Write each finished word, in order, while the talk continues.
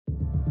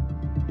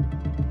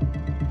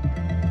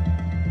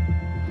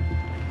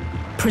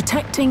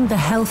Protecting the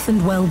health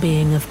and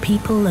well-being of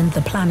people and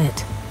the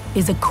planet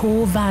is a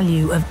core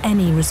value of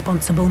any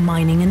responsible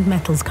mining and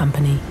metals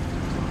company.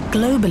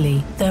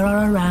 Globally, there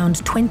are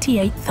around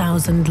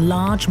 28,000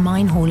 large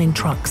mine hauling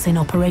trucks in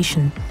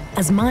operation.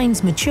 As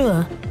mines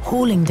mature,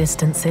 hauling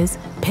distances,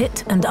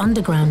 pit and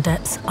underground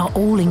depths are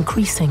all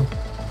increasing.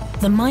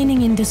 The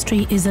mining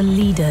industry is a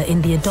leader in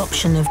the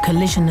adoption of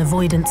collision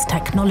avoidance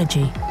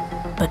technology,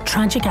 but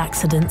tragic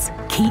accidents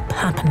keep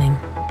happening.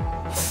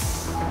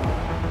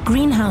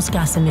 Greenhouse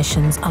gas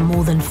emissions are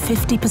more than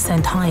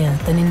 50% higher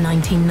than in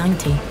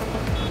 1990.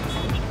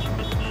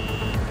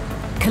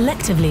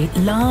 Collectively,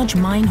 large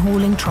mine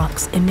hauling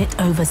trucks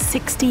emit over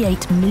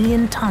 68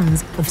 million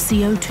tons of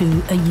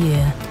CO2 a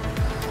year.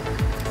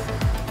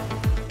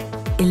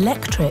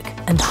 Electric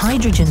and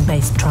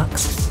hydrogen-based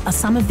trucks are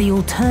some of the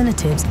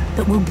alternatives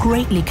that will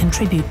greatly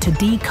contribute to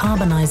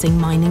decarbonising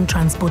mining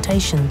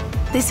transportation.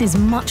 This is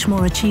much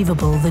more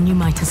achievable than you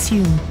might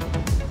assume.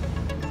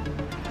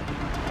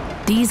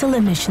 Diesel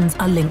emissions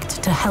are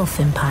linked to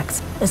health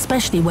impacts,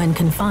 especially when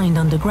confined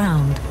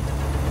underground.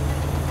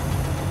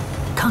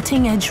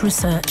 Cutting-edge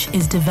research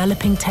is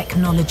developing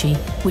technology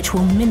which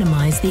will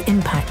minimize the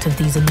impact of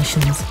these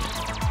emissions.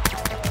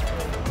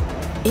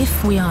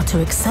 If we are to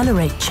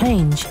accelerate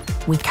change,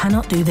 we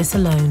cannot do this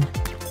alone.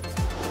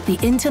 The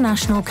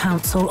International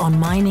Council on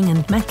Mining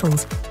and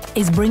Metals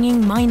is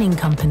bringing mining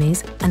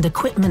companies and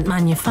equipment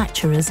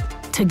manufacturers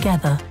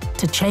together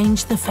to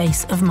change the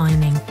face of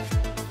mining.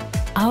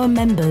 Our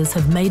members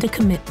have made a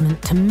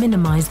commitment to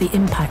minimize the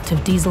impact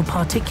of diesel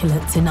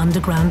particulates in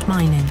underground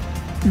mining,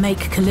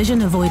 make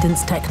collision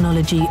avoidance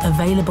technology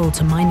available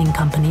to mining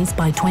companies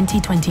by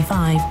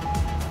 2025,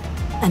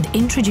 and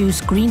introduce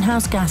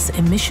greenhouse gas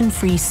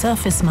emission-free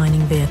surface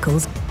mining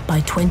vehicles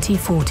by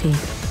 2040.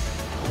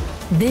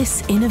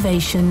 This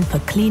innovation for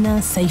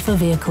cleaner, safer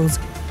vehicles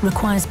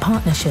requires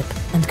partnership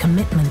and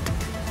commitment.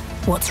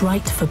 What's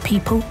right for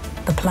people,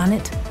 the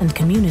planet, and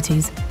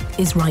communities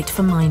is right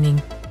for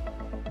mining.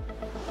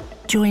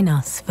 Join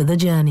us for the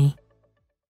journey.